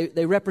history.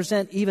 They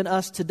represent even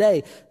us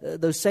today.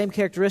 Those same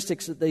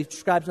characteristics that they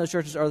describe in those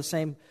churches are the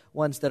same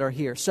ones that are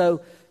here.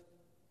 So,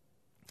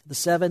 the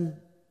 7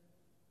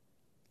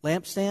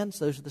 lampstands,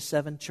 those are the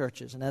 7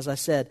 churches. And as I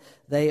said,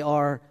 they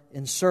are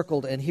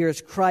encircled, and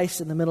here's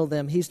Christ in the middle of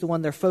them. He's the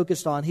one they're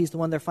focused on. He's the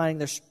one they're finding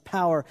their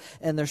power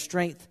and their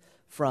strength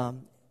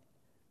from.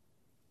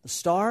 The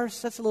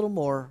stars, that's a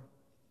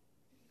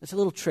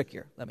little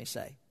trickier, let me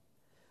say.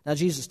 Now,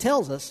 Jesus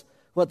tells us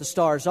what the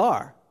stars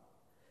are.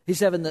 He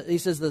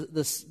says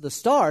the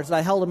stars that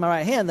I held in my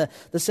right hand,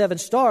 the 7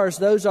 stars,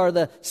 those are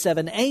the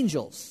 7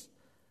 angels.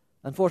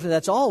 Unfortunately,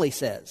 that's all he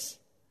says.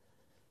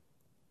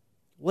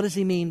 What does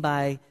he mean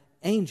by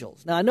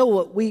angels? Now, I know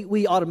what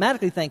we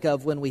automatically think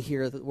of when we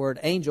hear the word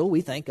angel.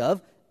 We think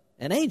of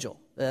an angel,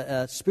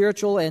 a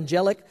spiritual,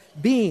 angelic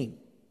being.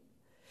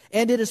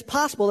 And it is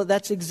possible that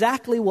that's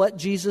exactly what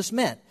Jesus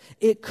meant.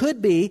 It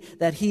could be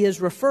that he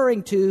is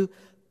referring to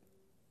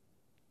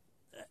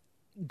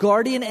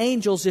guardian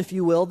angels, if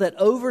you will, that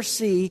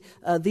oversee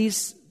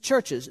these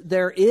churches.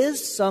 There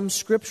is some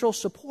scriptural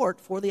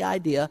support for the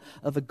idea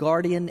of a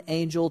guardian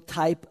angel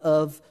type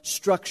of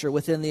structure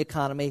within the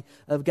economy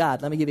of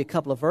God. Let me give you a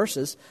couple of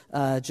verses,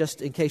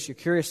 just in case you're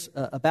curious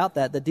about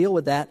that deal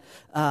with that.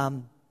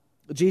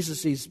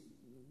 Jesus, these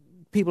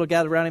people are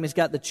gathered around him. He's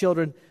got the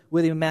children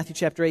with him in Matthew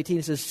chapter 18.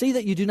 He says, "See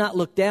that you do not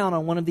look down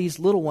on one of these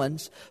little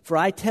ones, for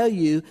I tell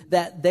you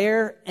that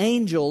their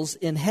angels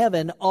in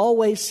heaven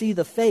always see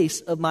the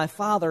face of my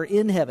Father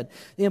in heaven."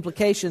 The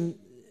implication,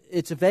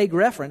 it's a vague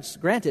reference,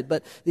 granted,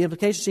 but the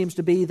implication seems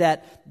to be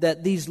that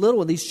these little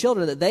ones, these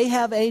children, that they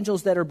have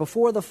angels that are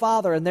before the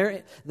Father, and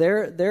they're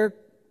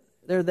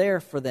there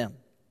for them.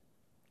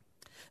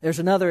 There's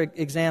another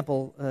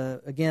example,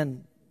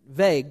 again,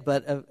 vague,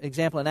 but an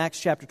example in Acts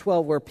chapter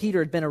 12 where Peter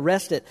had been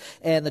arrested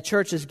and the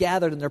church is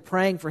gathered and they're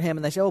praying for him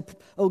and they say,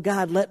 oh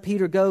God, let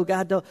Peter go.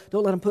 God, don't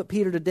let him put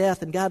Peter to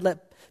death, and God,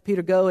 let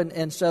Peter go.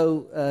 And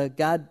so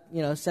God,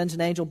 sends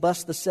an angel,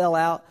 busts the cell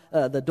out,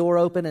 the door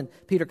open, and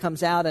Peter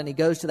comes out and he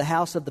goes to the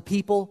house of the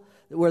people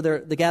where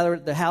they gather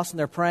at the house and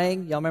they're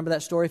praying. Y'all remember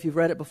that story if you've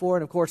read it before?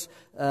 And of course,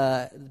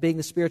 being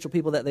the spiritual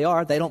people that they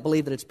are, they don't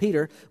believe that it's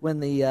Peter. When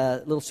the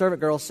little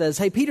servant girl says,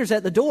 "Hey, Peter's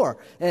at the door,"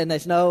 and they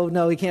say,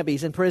 "No, he can't be.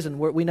 He's in prison.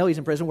 We know he's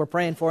in prison. We're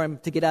praying for him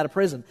to get out of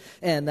prison."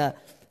 And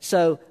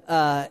so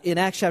in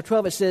Acts chapter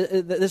 12, it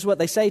says, this is what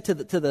they say to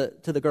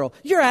the girl: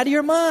 "You're out of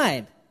your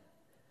mind."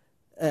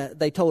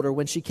 They told her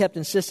when she kept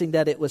insisting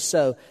that it was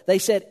so. They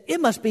said, "It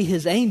must be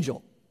his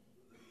angel."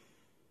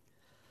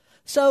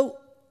 So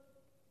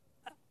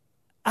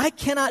I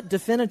cannot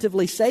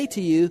definitively say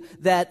to you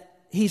that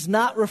he's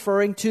not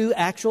referring to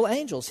actual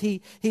angels.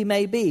 He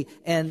may be,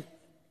 and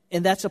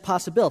that's a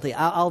possibility.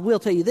 I will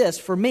tell you this: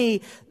 for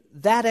me,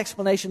 that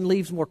explanation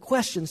leaves more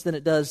questions than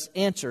it does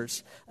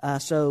answers.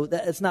 So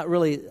it's not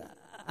really.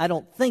 I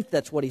don't think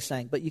that's what he's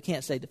saying, but you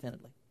can't say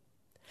definitively.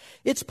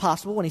 It's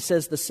possible when he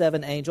says the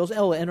 7 angels.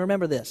 Oh, and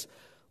remember this: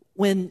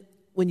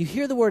 when you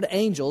hear the word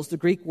angels, the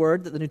Greek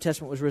word that the New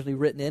Testament was originally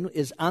written in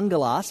is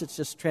angelos. It's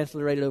just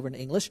transliterated over in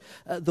English.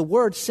 The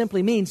word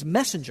simply means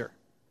messenger,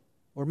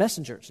 or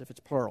messengers if it's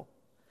plural.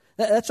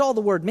 That's all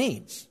the word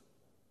means.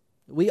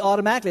 We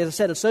automatically, as I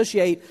said,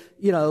 associate,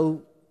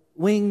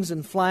 wings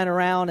and flying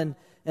around and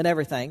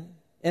everything.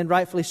 and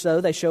rightfully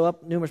so. They show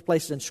up numerous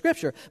places in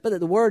Scripture, but that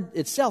the word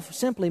itself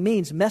simply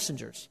means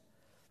messengers.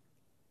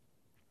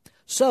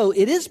 So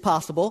it is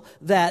possible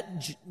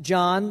that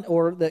John,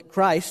 or that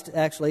Christ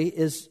actually,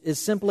 is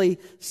simply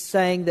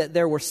saying that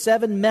there were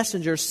 7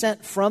 messengers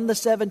sent from the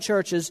 7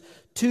 churches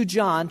to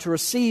John to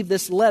receive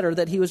this letter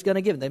that he was going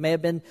to give. They may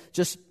have been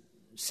just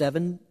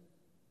 7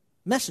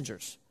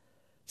 messengers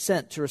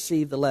sent to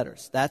receive the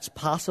letters. That's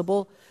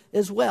possible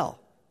as well.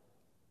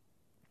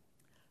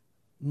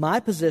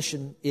 My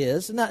position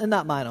is, and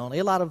not mine only,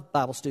 a lot of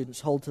Bible students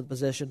hold to the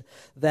position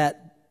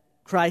that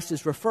Christ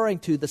is referring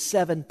to the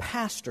 7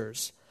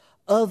 pastors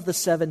of the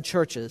 7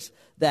 churches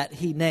that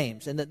he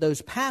names, and that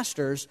those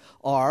pastors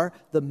are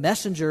the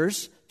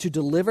messengers to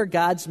deliver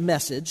God's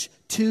message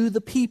to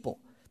the people.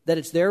 That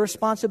it's their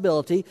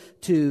responsibility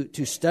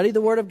to study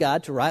the Word of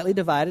God, to rightly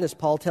divide it, as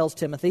Paul tells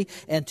Timothy,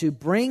 and to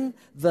bring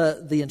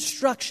the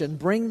instruction,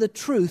 bring the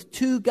truth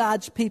to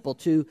God's people,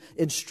 to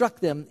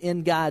instruct them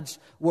in God's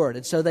Word.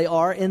 And so they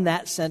are, in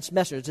that sense,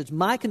 messengers. It's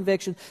my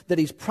conviction that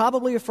he's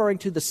probably referring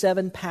to the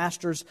 7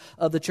 pastors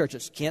of the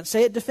churches. Can't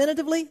say it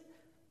definitively.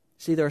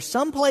 See, there are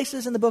some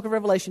places in the book of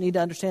Revelation, you need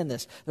to understand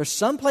this. There's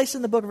some place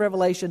in the book of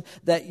Revelation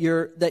that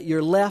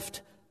you're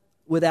left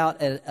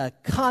without a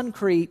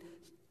concrete,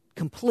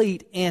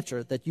 complete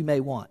answer that you may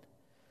want.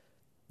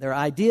 There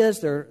are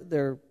ideas,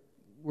 we're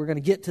going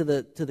to get to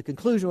the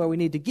conclusion where we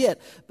need to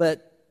get,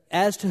 but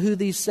as to who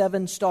these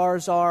 7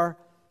 stars are,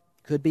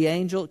 could be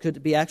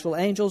actual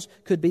angels,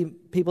 could be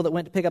people that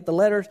went to pick up the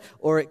letters,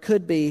 or it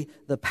could be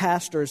the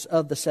pastors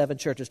of the 7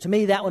 churches. To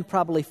me, that one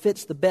probably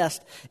fits the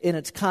best in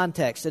its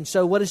context. And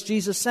so what is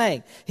Jesus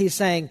saying? He's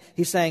saying,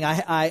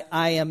 I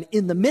am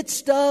in the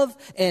midst of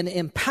and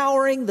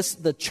empowering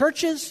the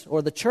churches,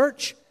 or the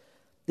church,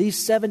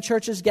 these 7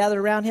 churches gathered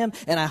around him,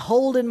 and I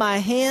hold in my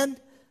hand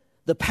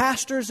the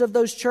pastors of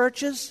those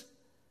churches.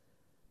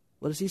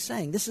 What is he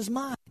saying? This is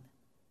mine.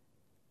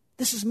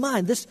 This is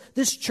mine.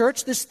 This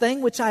church, this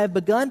thing which I have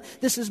begun,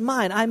 this is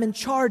mine. I'm in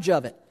charge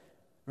of it.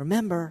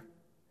 Remember,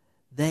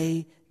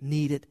 they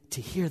needed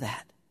to hear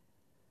that.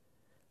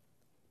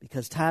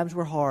 Because times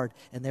were hard,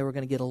 and they were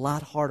going to get a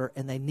lot harder,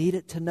 and they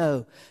needed to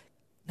know,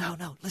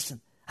 no,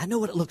 listen, I know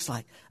what it looks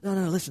like. No,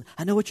 listen,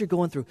 I know what you're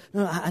going through.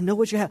 No, I know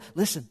what you have.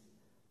 Listen,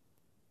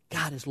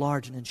 God is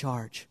large and in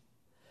charge.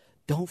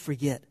 Don't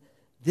forget,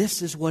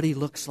 this is what he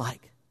looks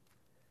like.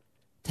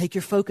 Take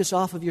your focus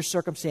off of your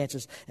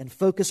circumstances and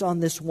focus on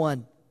this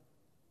one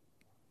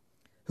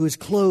who is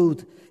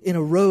clothed in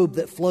a robe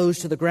that flows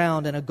to the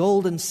ground and a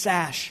golden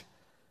sash,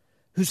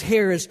 whose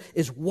hair is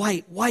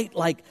white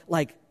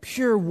like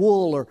pure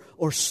wool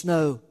or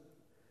snow,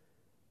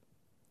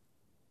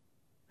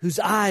 whose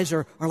eyes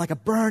are like a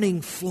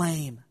burning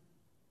flame,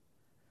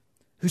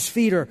 whose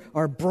feet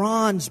are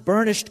bronze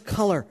burnished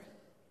color.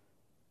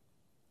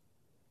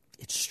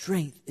 Its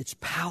strength, its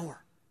power.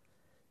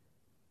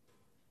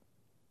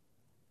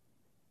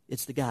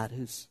 It's the God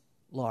who's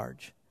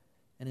large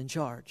and in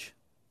charge.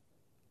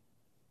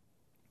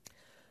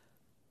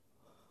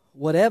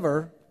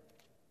 Whatever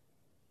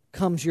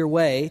comes your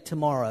way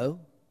tomorrow,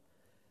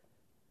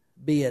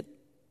 be it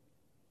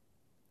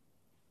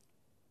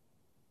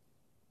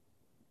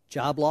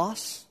job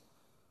loss,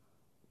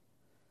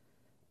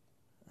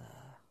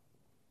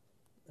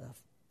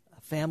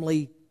 a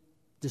family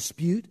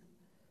dispute,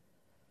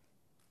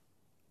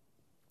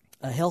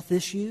 a health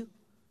issue,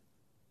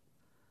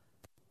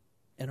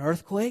 an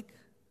earthquake,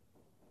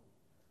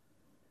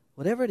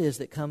 whatever it is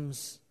that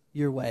comes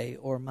your way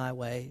or my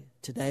way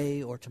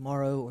today or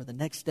tomorrow or the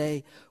next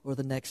day or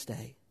the next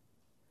day,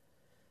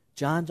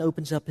 John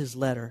opens up his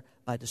letter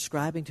by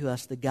describing to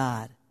us the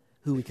God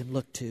who we can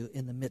look to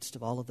in the midst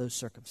of all of those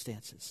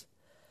circumstances.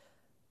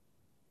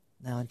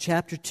 Now in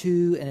chapter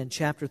 2 and in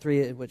chapter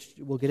 3, which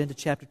we'll get into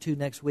chapter 2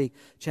 next week,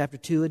 chapter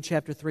 2 and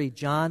chapter 3,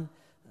 John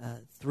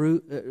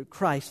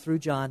Christ, through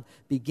John,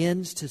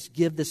 begins to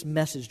give this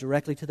message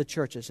directly to the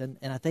churches. And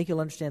I think you'll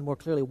understand more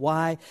clearly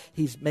why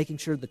he's making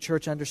sure the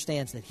church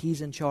understands that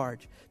he's in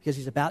charge. Because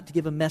he's about to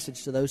give a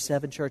message to those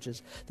 7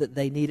 churches that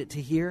they need it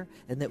to hear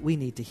and that we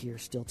need to hear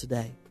still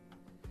today.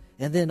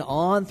 And then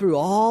on through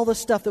all the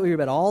stuff that we hear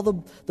about, all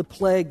the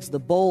plagues, the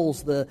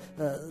bowls,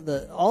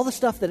 all the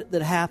stuff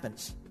that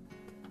happens.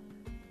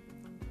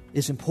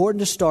 It's important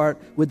to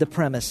start with the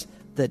premise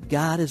that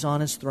God is on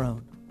his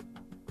throne.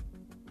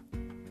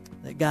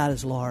 That God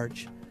is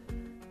large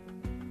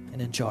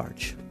and in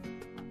charge.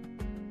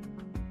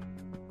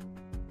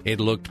 It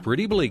looked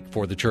pretty bleak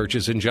for the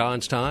churches in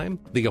John's time.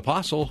 The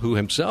apostle, who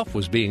himself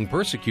was being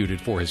persecuted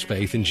for his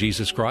faith in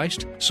Jesus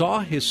Christ,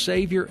 saw his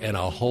Savior in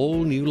a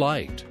whole new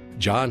light.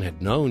 John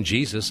had known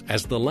Jesus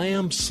as the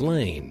Lamb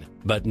slain,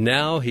 but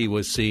now he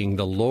was seeing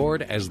the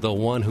Lord as the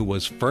one who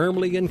was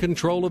firmly in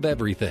control of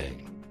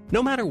everything.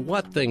 No matter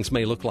what things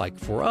may look like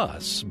for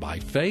us, by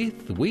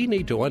faith, we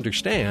need to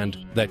understand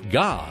that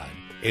God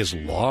is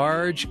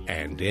large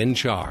and in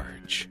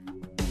charge.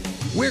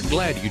 We're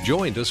glad you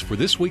joined us for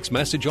this week's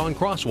message on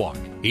Crosswalk.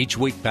 Each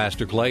week,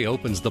 Pastor Clay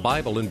opens the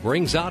Bible and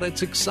brings out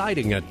its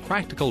exciting and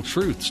practical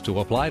truths to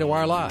apply to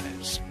our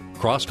lives.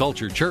 Cross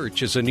Culture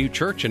Church is a new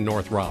church in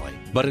North Raleigh,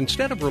 but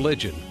instead of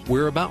religion,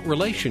 we're about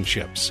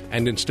relationships,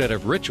 and instead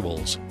of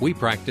rituals, we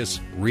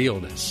practice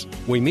realness.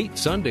 We meet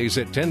Sundays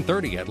at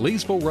 10:30 at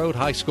Leesville Road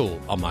High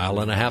School, a mile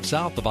and a half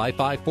south of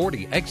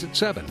I-540, exit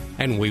 7,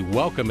 and we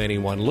welcome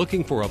anyone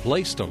looking for a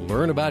place to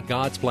learn about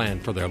God's plan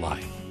for their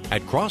life.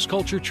 At Cross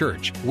Culture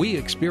Church, we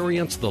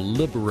experience the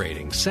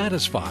liberating,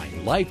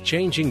 satisfying,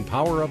 life-changing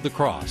power of the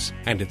cross,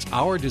 and it's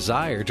our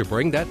desire to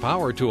bring that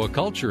power to a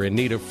culture in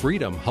need of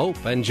freedom,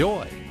 hope, and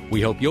joy. We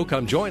hope you'll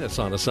come join us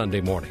on a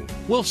Sunday morning.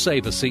 We'll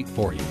save a seat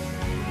for you.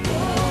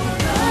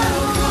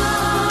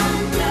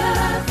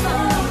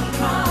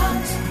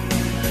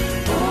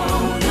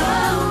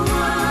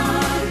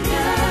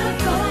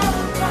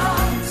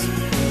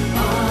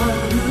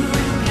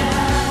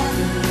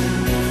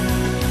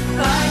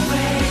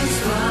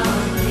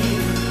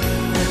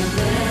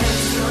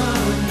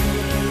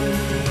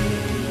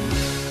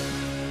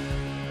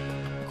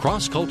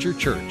 Cross Culture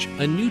Church,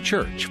 a new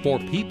church for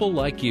people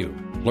like you.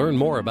 Learn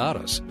more about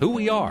us, who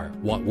we are,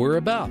 what we're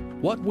about,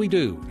 what we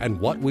do, and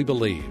what we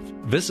believe.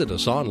 Visit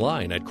us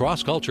online at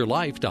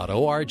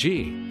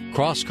crossculturelife.org.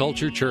 Cross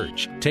Culture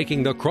Church,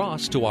 taking the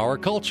cross to our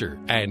culture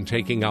and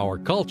taking our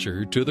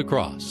culture to the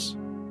cross.